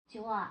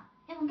九啊，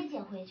要不跟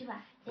姐回去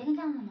吧，别跟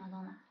丈夫矛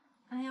盾了。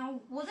哎呀，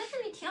我在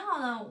这里挺好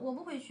的，我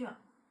不回去。那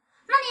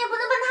你也不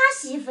能帮他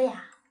洗衣服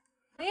呀。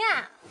哎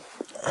呀，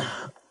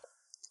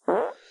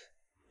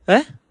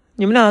哎，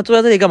你们俩坐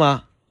在这里干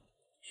嘛？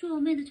说我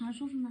妹的床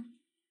舒服吗？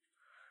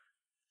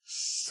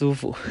舒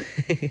服。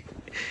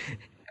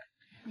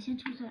我先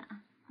出去了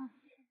啊。好。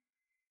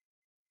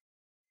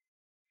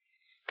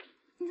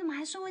你怎么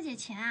还收我姐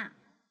钱啊？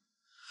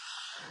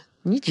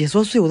你姐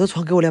说睡我的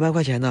床给我200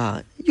块钱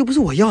呢，又不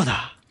是我要的。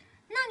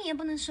那你也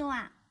不能收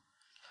啊。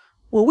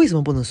我为什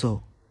么不能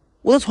收？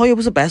我的床又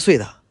不是白睡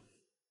的。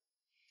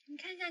你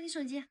看一下你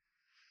手机。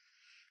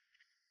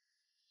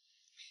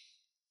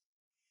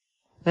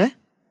哎，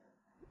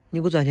你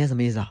给我转钱什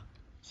么意思啊？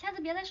下次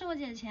别再收我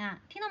姐的钱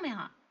啊，听到没有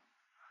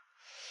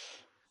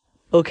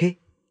 ？OK。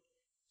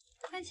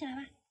快起来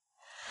吧。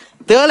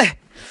得嘞。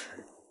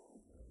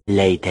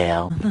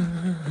Later。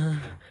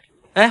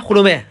哎，葫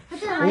芦妹，我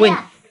问你，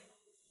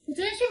我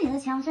昨天睡你的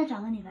钱，我现在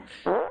转给你呗。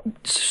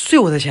睡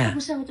我的钱？不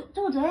是，我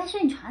昨天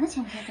睡你床的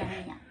钱，我现在转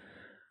给你啊。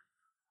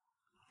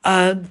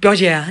表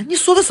姐，你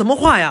说的什么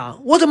话呀？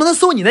我怎么能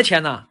收你的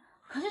钱呢？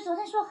可是昨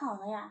天说好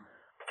了呀。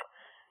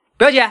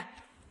表姐，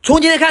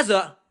从今天开始，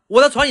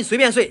我的床你随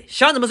便睡，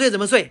想怎么睡怎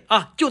么睡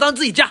啊，就当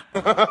自己家。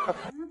什么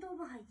都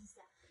不好意思，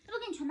这不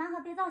给你全拿和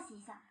被罩洗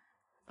一下。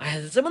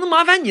哎，怎么能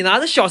麻烦你呢？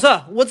这小事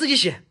我自己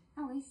洗。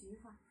那我给你洗衣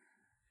服。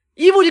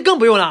衣服就更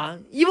不用了，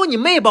衣服你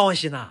妹帮我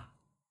洗呢。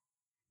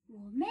我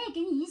妹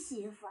给你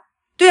洗衣服？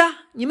对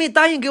啊，你妹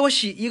答应给我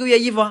洗1个月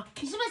衣服。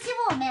你是不是欺负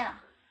我妹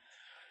了？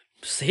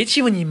谁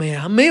欺负你妹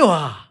啊？没有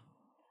啊。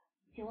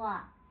九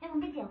啊，要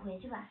不跟姐回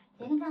去吧，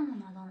别跟丈夫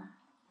矛盾了。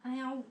哎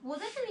呀，我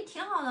在这里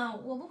挺好的，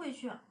我不回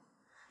去。那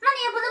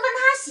你也不能帮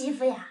他洗衣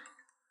服呀。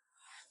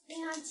哎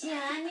呀，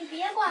姐，你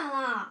别管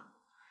了，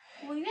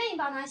我愿意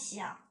帮他洗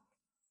啊。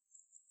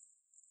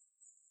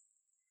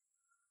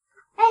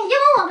哎，要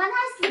不我帮他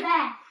洗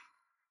呗。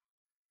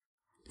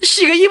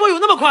洗个衣服有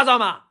那么夸张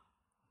吗？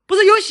不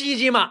是有洗衣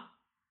机吗？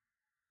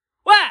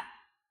喂，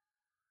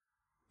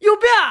有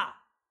病啊！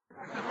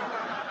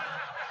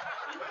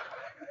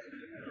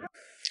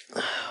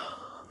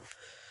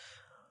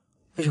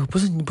哎呦，不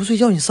是你不睡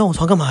觉，你上我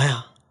床干嘛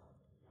呀？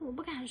我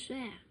不敢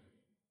睡。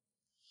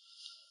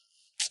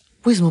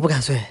为什么不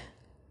敢睡？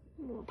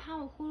我怕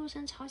我呼噜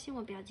声吵醒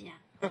我表姐。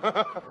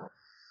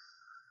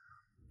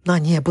那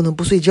你也不能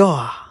不睡觉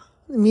啊，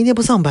明天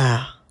不上班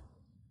啊？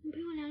你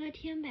陪我聊聊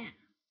天呗。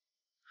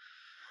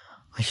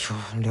哎呦，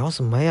聊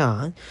什么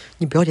呀？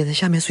你表姐在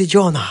下面睡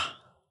觉呢。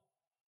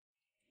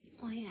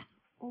王月，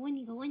我问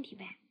你个问题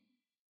呗。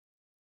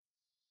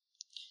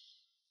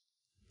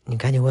你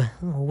赶紧问，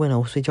我问了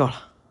我睡觉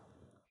了。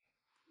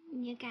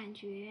你感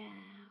觉？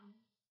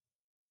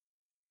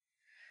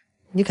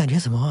你感觉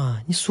什么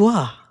啊？你说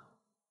啊。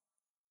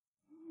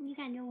你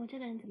感觉我这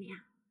个人怎么样？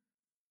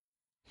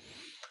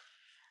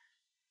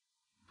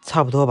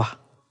差不多吧。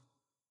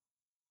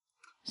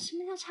什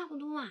么叫差不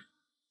多啊？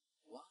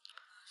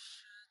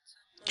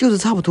就是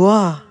差不多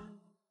啊。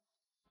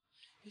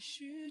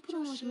不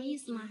懂我什么意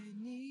思吗？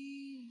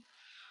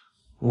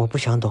我不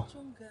想懂。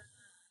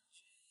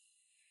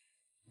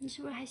你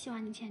是不是还喜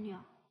欢你前女友？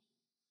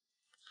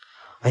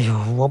哎呦，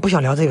我不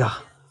想聊这个。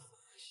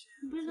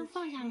你不是都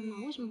放下了吗？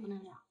为什么不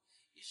能聊？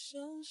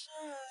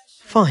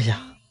放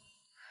下。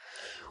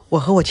我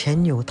和我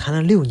前女友谈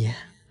了6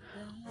年，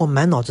我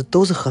满脑子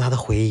都是和她的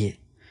回忆，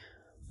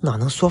哪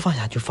能说放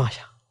下就放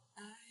下？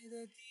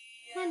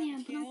那你也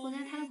不能活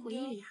在她的回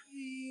忆里啊。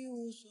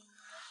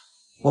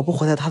我不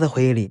活在她的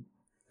回忆里，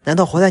难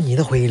道活在你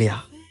的回忆里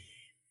啊？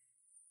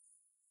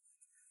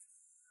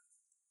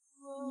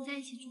我们在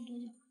一起住多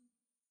久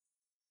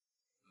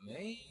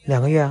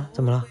？2个月啊，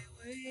怎么了？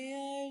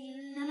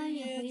难道一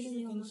点回忆都没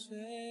有吗？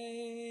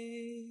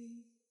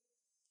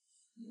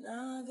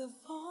那个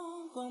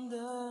疯狂的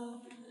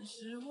人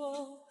是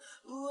我，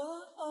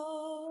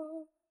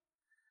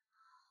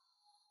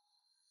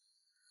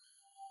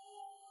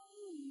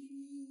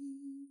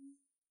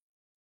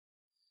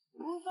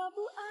无法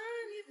不爱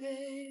你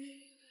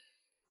baby，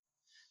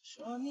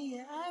 说你也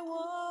爱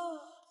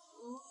我，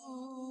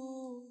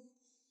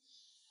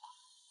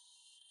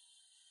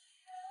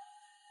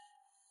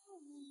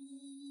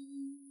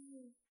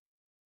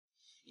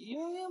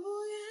永远不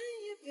愿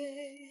意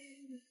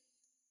baby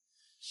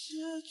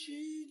失去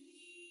你。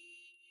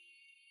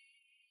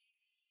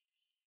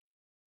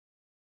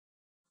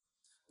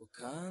我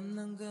可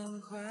能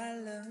更快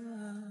乐，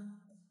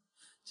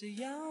只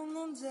要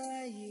能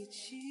在一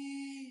起，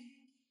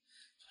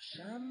做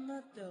什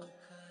么都可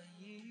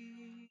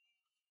以。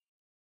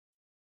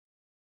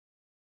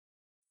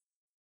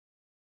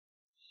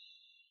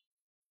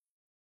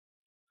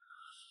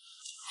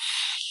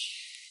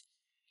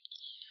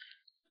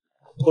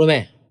葫芦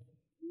妹，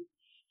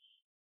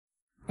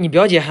你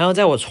表姐还要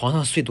在我床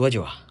上睡多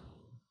久啊？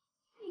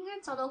应该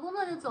找到工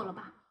作就走了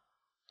吧？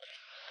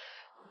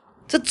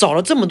这找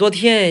了这么多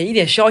天，一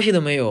点消息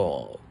都没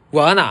有，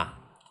我呢？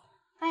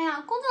哎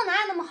呀，工作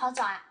哪有那么好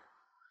找啊？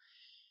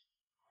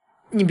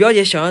你表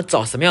姐想要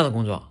找什么样的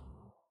工作？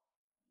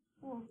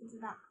我不知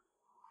道。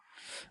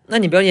那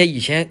你表姐以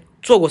前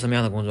做过什么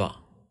样的工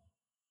作？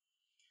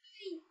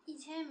以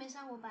前也没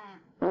上过班呀。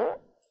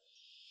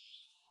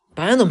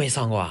班都没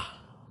上过啊？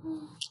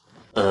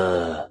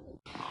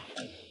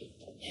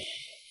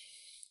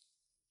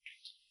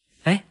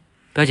哎，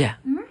表姐，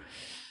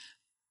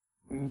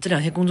你这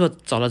2天工作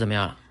找的怎么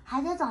样了？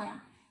还在找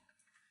呀？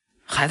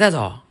还在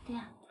找？对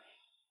呀。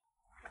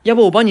要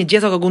不我帮你介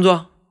绍个工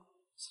作？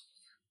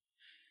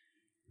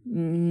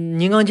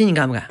拧钢筋你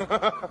干不干？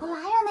我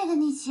哪有那个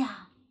力气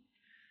啊？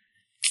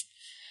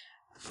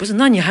不是，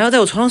那你还要在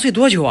我床上睡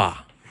多久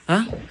啊？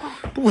啊？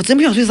我真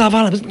不想睡沙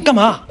发了，不是干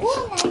嘛？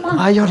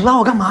哎呀，拉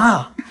我干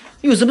嘛？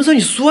有什么事你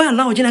说呀，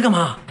拉我进来干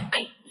嘛？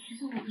其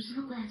实我不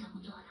是过来找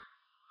工作的。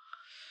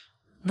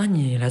那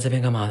你来这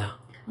边干嘛的？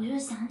我就是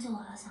想着我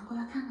了，想过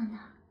来看看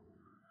他。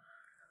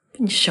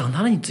你想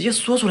他了，你直接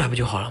说出来不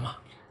就好了吗？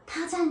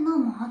他在闹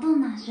矛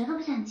盾呢，谁都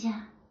不想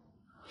见。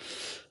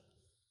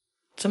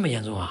这么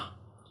严重啊？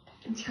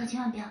你可千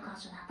万不要告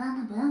诉他，不然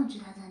他不让我去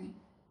他这里。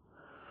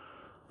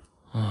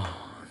哦，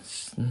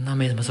那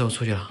没什么事，我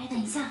出去了。哎，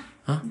等一下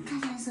啊，你看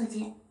一下手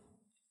机。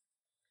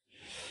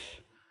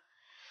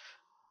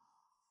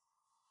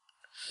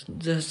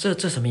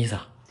这什么意思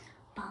啊？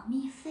保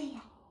密费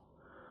呀。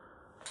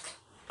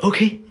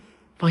OK，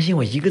 放心，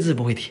我一个字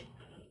不会提。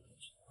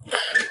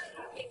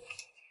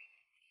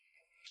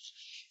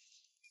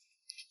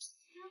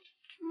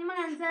你们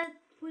俩在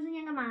卫生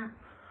间干嘛？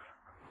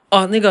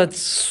哦，那个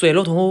水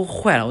龙头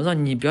坏了，我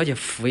让你表姐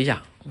扶一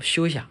下，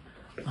修一下。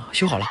啊，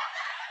修好了。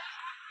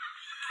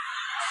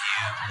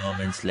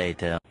Moments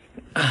later.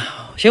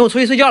 行，我出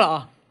去睡觉了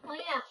啊。王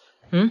月，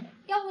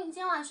要不你今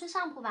天晚上睡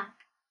上铺吧？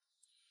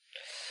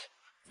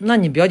那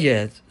你表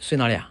姐睡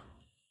哪里啊？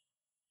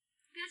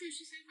表姐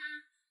睡沙发。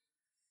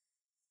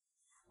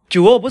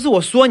酒窝，不是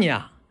我说你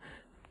啊，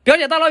表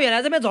姐大老远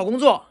来这边找工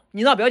作，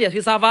你让表姐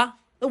睡沙发，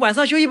那晚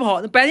上休息不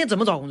好，那白天怎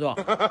么找工作？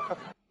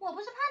我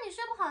不是怕你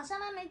睡不好，上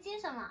班没精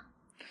神吗？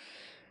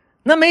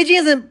那没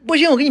精神不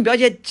行，我给你表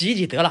姐挤一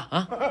挤得了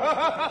啊。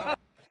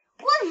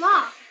滚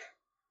了！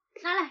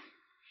拿来。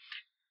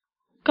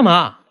干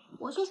嘛？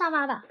我睡沙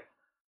发的。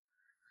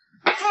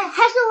哎，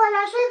还是我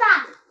来睡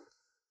吧。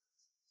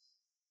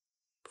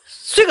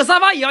睡个沙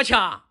发也要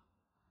抢？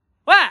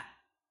喂，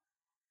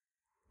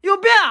有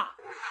病啊！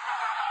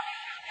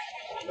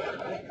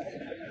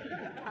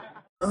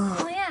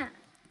王月，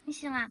你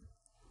醒了？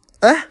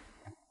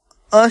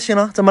哎，醒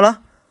了，怎么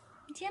了？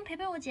你今天陪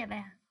陪我姐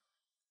呗。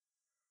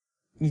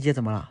你姐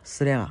怎么了？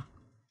失恋了？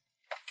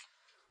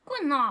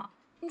滚了！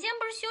你今天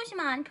不是休息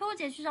吗？你陪我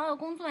姐去找找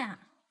工作呀。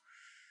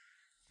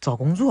找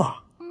工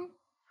作？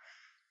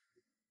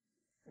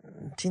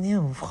今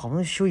天我好不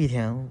容易休一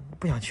天，我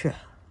不想去。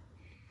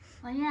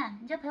王月，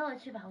你就陪我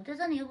去吧，我在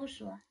这里又不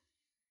熟。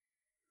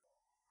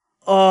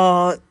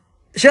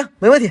行，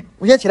没问题，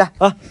我先起来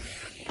啊。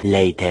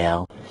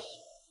Later.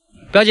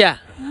 表姐，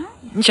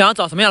你想要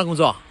找什么样的工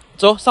作？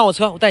走上我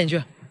车，我带你去。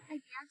哎，别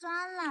装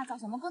了，找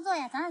什么工作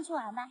呀？咱俩去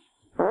玩吧。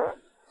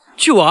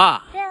去我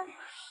啊？对啊。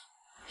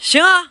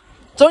行啊，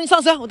走，你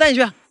上车，我带你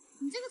去。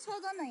你这个抽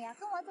中的呀，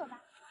跟我走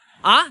吧。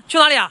啊？去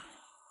哪里啊？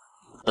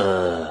你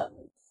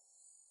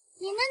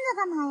愣着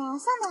干嘛呀？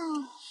上来。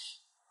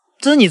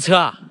这是你车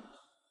啊？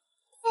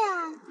对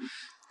啊。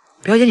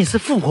表姐，你是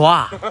富婆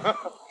啊？他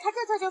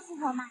这车就富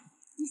婆嘛，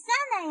你上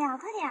来呀，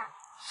快点。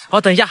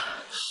好，等一下。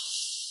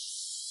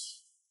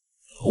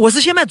我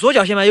是先迈左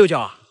脚，先迈右脚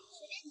啊？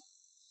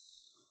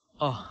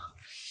哦。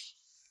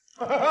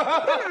干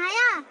嘛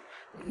呀？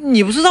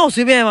你不是让我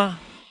随便吗？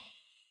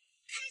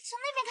从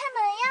那边开门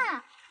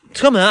呀。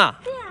车门啊？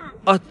对啊。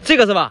哦，这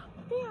个是吧？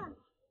对呀。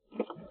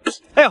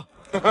哎呦，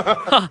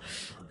哈，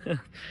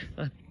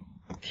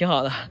挺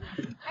好的。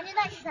安全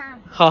带系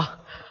上。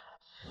好。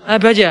哎，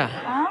表姐，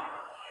啊？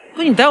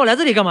你带我来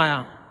这里干嘛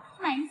呀？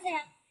买衣服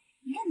呀。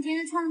你看你今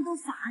天穿的多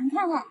傻，你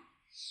看看。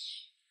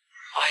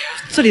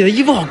这里的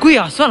衣服好贵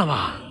啊，算了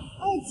吧。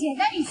哎，姐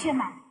带你去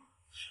买。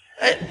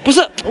哎，不是，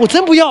我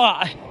真不要啊！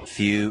哎，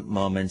 Few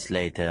moments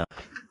later.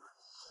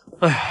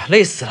 哎呀，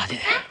累死了，姐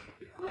姐。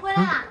你回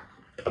来了？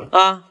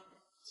啊？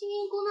今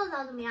天工作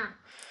找怎么样？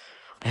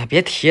哎呀，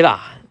别提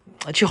了，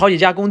去好几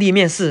家工地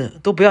面试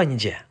都不要你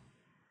姐。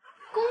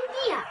工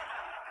地啊？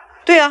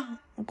对呀，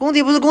工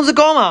地不是工资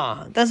高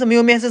嘛，但是没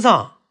有面试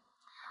上。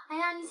哎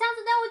呀，你下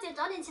次带我姐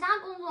找点其他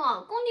工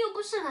作，工地又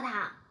不适合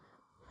她。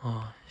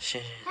哦，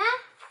行。哎，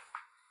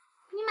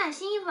你买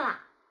新衣服了？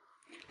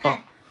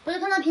哎，不是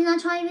看他平常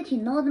穿衣服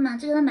挺 low 的吗？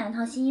就给他买了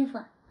套新衣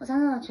服，我上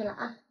厕所去了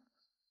啊。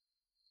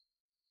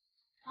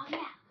王月，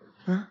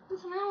你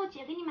怎么让我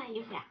姐给你买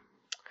衣服呀？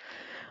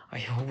哎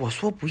呦，我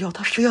说不要，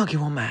他非要给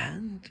我买，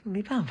这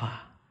没办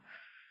法。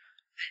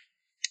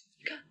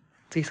你看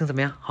这一身怎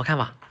么样？好看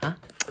吧？啊？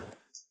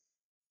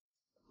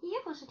衣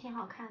服是挺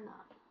好看的，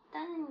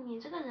但是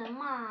你这个人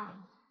嘛……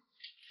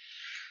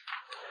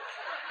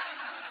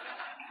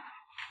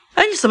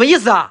哎，你什么意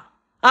思啊？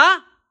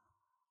啊？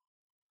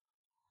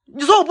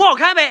你说我不好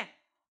看呗？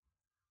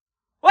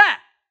喂，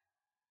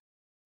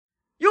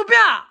有病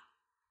啊！